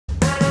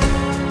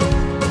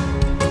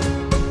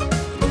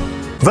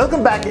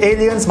Welcome back,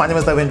 aliens. My name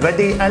is Navin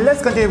Reddy and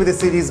let's continue with the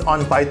series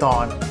on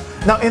Python.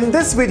 Now in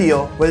this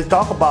video, we'll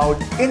talk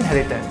about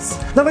inheritance.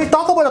 Now we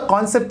talk about a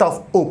concept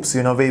of OOPS,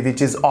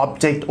 which is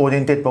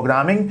object-oriented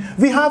programming.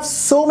 We have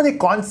so many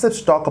concepts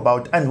to talk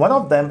about and one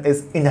of them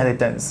is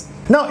inheritance.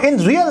 Now in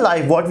real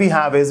life, what we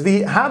have is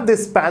we have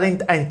this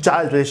parent and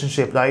child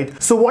relationship,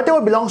 right? So whatever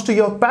belongs to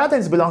your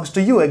parents belongs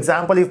to you.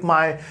 Example, if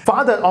my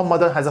father or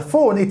mother has a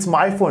phone, it's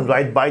my phone,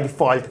 right? By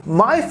default,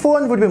 my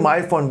phone would be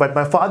my phone, but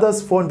my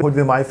father's phone would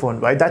be my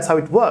phone, right? That's how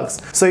it works.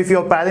 So if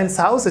your parents'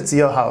 house, it's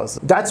your house.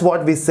 That's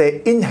what we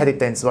say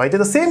inheritance, right?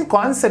 The same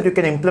concept you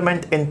can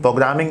implement in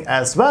programming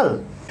as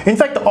well. In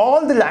fact,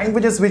 all the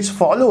languages which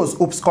follows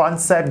OOPS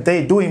concept,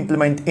 they do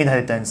implement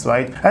inheritance,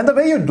 right? And the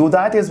way you do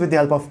that is with the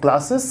help of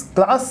classes.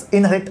 Class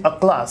inherit a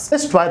class.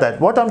 Let's try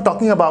that. What I'm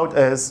talking about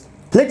is,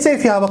 let's say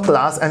if you have a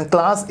class and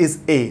class is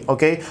A,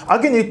 okay?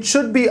 Again, it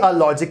should be a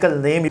logical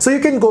name. So you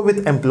can go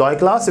with employee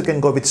class, you can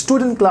go with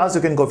student class,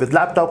 you can go with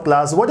laptop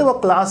class, whatever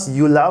class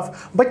you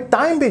love. But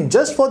time being,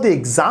 just for the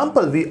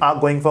example, we are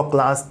going for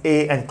class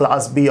A and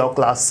class B or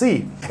class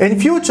C. In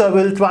future,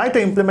 we'll try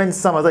to implement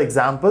some other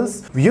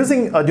examples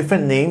using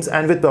different names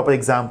and with proper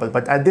example.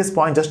 But at this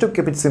point, just to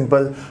keep it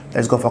simple,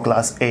 let's go for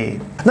class A.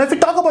 Now, if we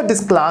talk about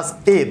this class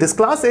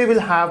A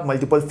will have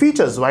multiple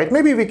features, right?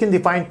 Maybe we can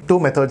define two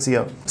methods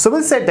here. So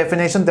we'll say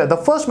definition.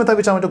 The first method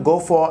which I want to go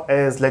for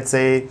is, let's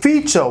say,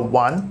 feature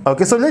 1.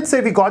 Okay, so let's say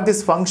we got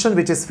this function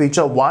which is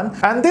feature 1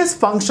 and this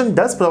function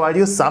does provide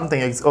you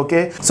something,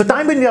 okay? So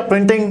time when we are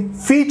printing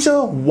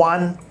feature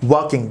 1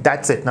 working,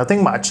 that's it,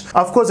 nothing much.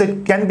 Of course,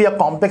 it can be a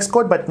complex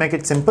code, but make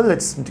it simple,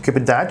 let's keep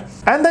it that.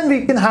 And then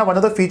we can have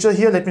another feature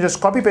here. Let me just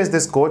copy paste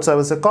this code. So I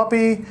will say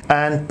copy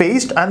and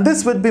paste, and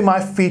this would be my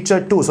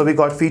feature 2. So we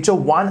got feature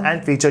 1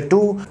 and feature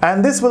 2,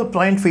 and this will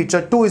print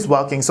feature 2 is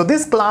working. So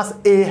this class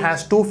A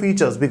has two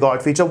features. We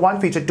got feature 1,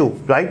 feature 2,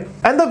 right?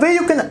 And the way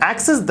you can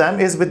access them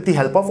is with the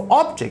help of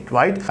object,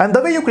 right? And the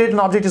way you create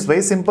an object is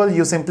very simple.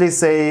 You simply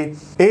say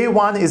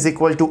A1 is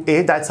equal to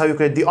A. That's how you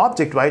create the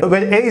object, right?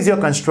 Where A is your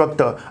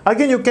constructor.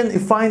 Again, you can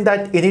find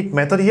that init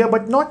method here,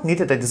 but not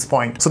needed at this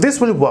point. So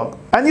this will work.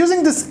 And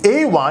using this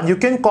A1, you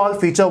can call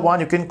feature 1,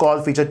 you can call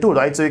feature 2,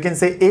 right? So you can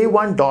say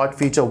A1 dot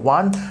feature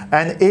 1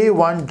 and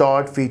A1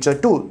 dot feature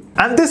 2.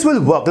 And this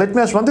will work. Let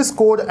me just run this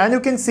code and you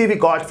can see we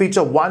got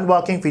feature 1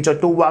 working, feature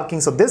 2 working.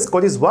 So this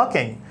code is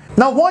working.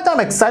 Now what I'm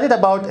excited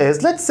about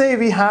is, let's say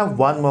we have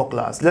one more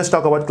class. Let's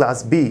talk about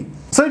class B.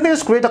 So let me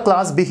just create a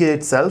class B here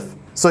itself.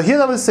 So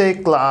here I will say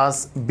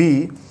class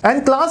B,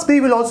 and class B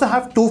will also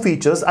have two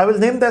features. I will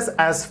name this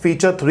as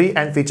feature 3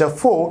 and feature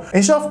 4.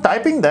 Instead of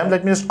typing them,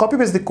 let me just copy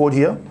paste the code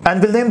here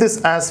and we'll name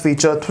this as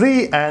feature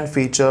 3 and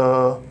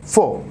feature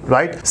 4,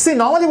 right? See,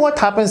 normally what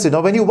happens,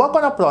 when you work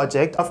on a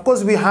project, of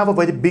course we have a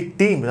very big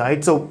team,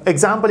 right? So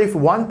example, if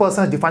one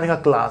person is defining a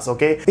class,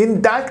 okay,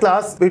 in that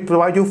class we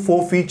provide you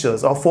 4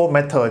 features or 4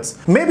 methods.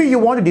 Maybe you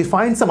want to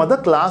define some other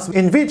class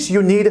in which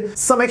you need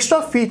some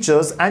extra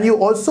features and you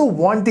also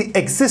want the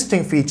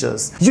existing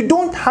features. You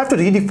don't have to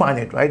redefine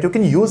it, right? You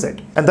can use it.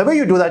 And the way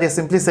you do that is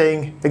simply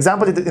saying,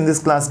 example, in this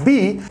class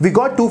B, we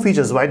got 2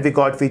 features, right? We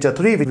got feature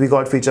 3, we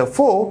got feature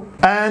 4.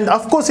 And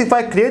of course, if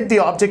I create the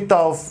object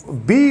of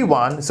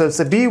B1, so it's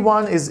a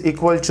B1 is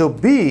equal to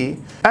B,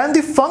 and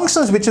the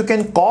functions which you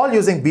can call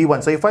using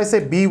B1. So if I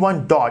say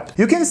B1 dot,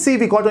 you can see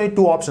we got only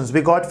 2 options.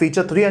 We got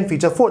feature 3 and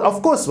feature 4.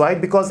 Of course,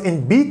 right? Because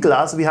in B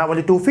class, we have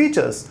only 2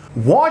 features.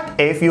 What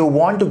if you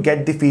want to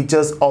get the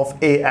features of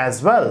A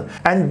as well?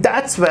 And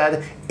that's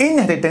where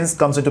inheritance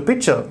comes into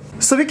picture.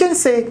 So we can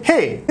say,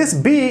 hey, this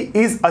B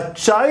is a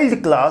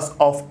child class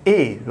of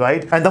A,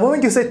 right? And the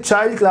moment you say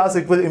child class,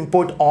 it will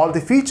import all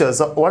the features.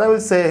 So what I will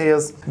say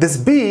is, this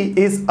B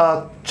is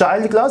a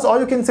child class, or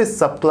you can say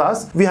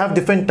subclass. We have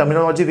different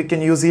terminology we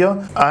can use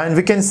here, and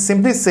we can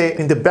simply say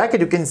in the bracket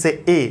you can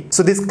say A.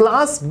 So this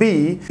class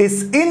B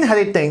is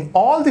inheriting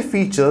all the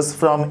features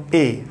from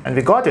A, and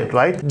we got it,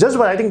 right? Just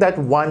by writing that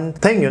one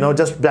thing,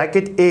 just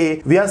bracket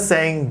A, we are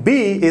saying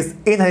B is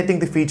inheriting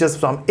the features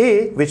from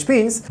A, which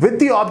means with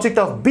the object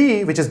of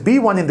B, which is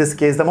B1 in this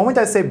case, the moment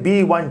I say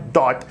B1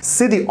 dot,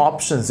 see the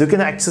options. You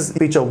can access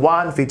feature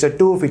 1, feature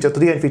 2, feature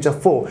 3 and feature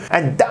 4,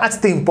 and that's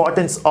the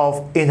importance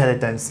of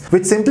inheritance,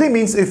 which simply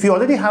means if you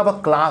already have a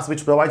class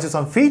which provides you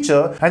some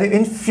feature, and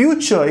in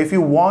future if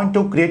you want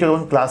to create your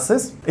own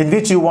classes in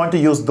which you want to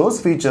use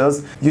those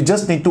features, you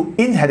just need to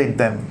inherit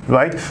them,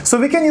 right? So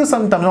we can use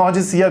some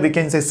terminologies here. We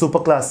can say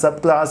superclass,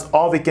 subclass,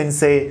 or we can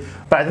say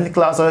parent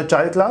class or a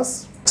child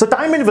class. So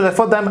time in will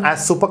refer them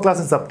as superclass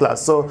and subclass.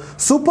 So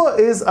super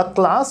is a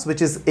class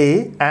which is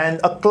A, and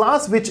a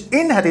class which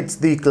inherits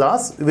the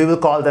class, we will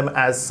call them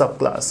as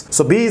subclass.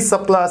 So B is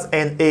subclass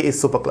and A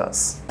is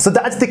superclass. So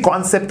that's the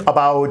concept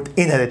about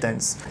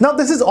inheritance. Now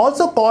this is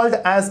also called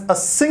as a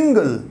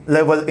single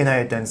level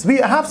inheritance. We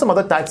have some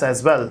other types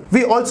as well.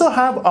 We also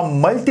have a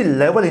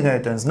multi-level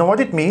inheritance. Now what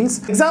it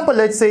means, example,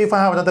 let's say if I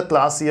have another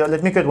class here,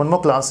 let me create one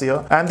more class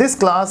here, and this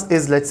class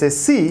is, let's say,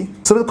 C.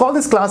 So we'll call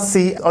this class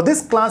C, or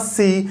this class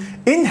C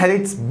in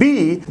inherits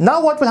B.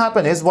 Now what will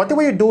happen is,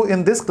 whatever you do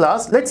in this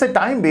class, let's say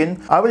time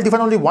being, I will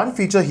define only one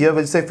feature here.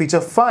 We'll say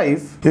feature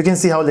 5. You can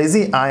see how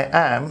lazy I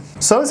am.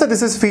 So I'll say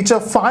this is feature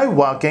 5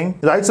 working,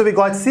 right? So we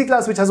got C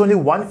class which has only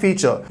one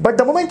feature. But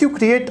the moment you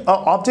create an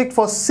object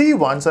for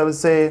C1, so I will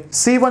say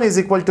C1 is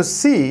equal to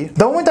C.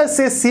 The moment I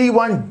say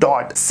C1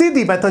 dot, see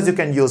the methods you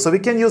can use. So we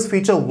can use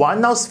feature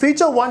 1. Now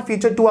feature 1,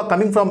 feature 2 are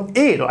coming from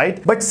A,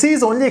 right? But C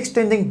is only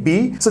extending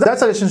B. So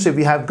that's a relationship.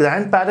 We have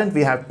grandparent,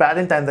 we have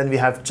parent, and then we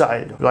have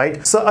child,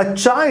 right? So a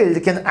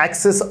child can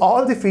access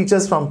all the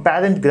features from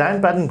parent,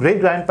 grandparent,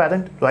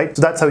 great-grandparent, right?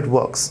 So that's how it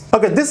works.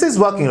 Okay, this is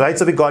working, right?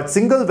 So we got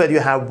single where you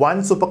have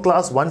one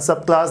superclass, one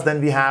subclass,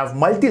 then we have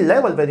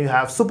multi-level where you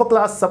have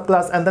superclass,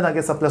 subclass, and then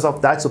again subclass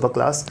of that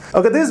superclass.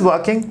 Okay, this is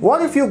working.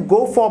 What if you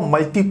go for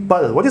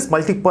multiple? What is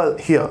multiple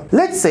here?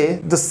 Let's say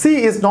the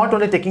C is not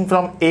only taking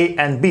from A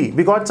and B.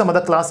 We got some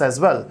other class as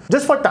well.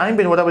 Just for time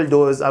being, what I will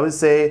do is I will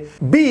say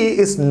B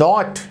is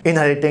not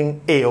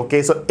inheriting A.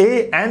 Okay, so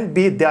A and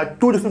B, they are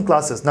two different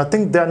classes.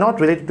 Nothing, they are not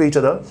related to each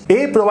other.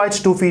 A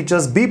provides two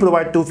features, B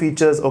provides two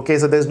features. Okay,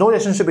 so there's no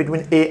relationship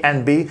between A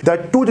and B. There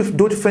are two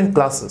different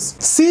classes.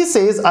 C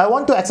says I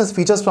want to access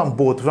features from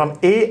both, from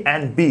A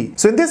and B.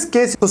 So in this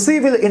case, so C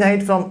will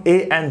inherit from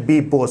A and B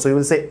both. So you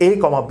will say A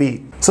comma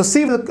B. So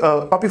C will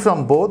copy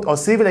from both, or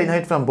C will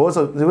inherit from both.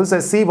 So you will say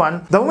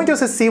C1. The moment you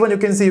say C1, you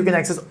can see you can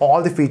access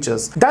all the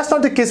features. That's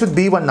not the case with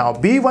B1 now.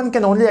 B1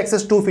 can only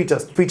access two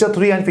features, feature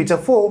 3 and feature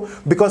 4,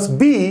 because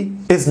B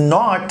is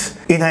not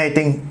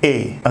inheriting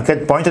A.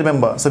 Okay, point to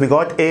remember. So we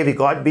got A, we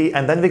got B,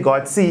 and then we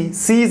got C.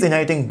 C is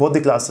inheriting both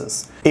the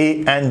classes,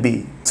 A and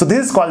B. So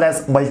this is called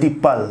as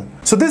multiple.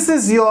 So this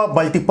is your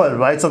multiple,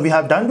 right? So we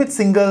have done with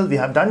single, we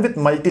have done with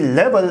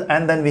multi-level,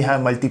 and then we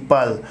have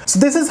multiple. So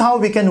this is how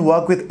we can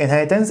work with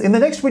inheritance. In the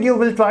next video,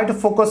 we'll try to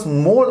focus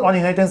more on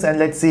inheritance, and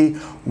let's see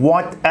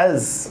what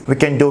else we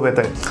can do with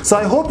it. So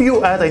I hope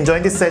you are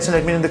enjoying this session.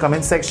 Let me know in the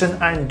comment section,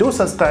 and do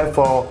subscribe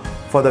for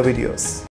further videos.